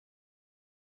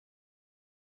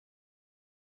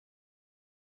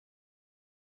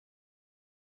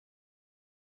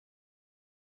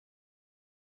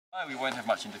No, we won't have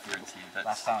much interference here.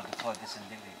 Last time I deployed this in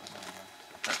Italy, it was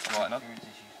that's right.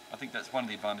 I think that's one of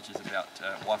the advantages about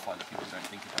Wi-Fi that people don't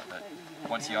think about. That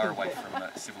once you are away from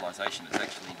civilization, it's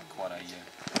actually quite a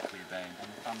clear band. And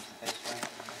the thumb's the best way.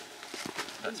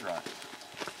 That's right.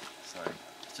 So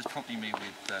it's just prompting me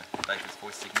with David's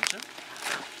voice signature.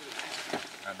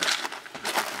 And it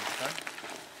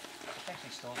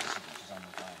actually stores the signatures on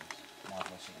the phones. My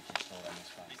voice signature is stored on this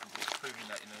phone. This is proving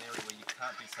that in an area where you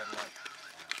can't do satellite,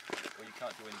 where you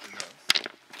can't do anything else.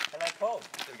 Hello, Paul.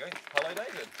 There we go. Hello,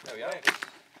 David. There we are.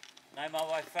 No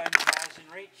mobile phone towers in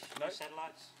reach, no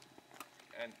satellites.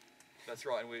 And that's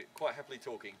right, and we're quite happily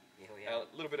talking. Yeah, we are.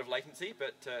 A little bit of latency,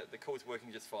 but the call's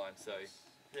working just fine, so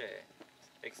yeah,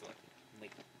 excellent.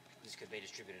 This could be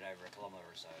distributed over a kilometre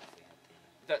or so if we had the...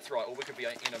 That's right, or we could be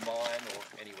in a mine or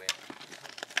anywhere.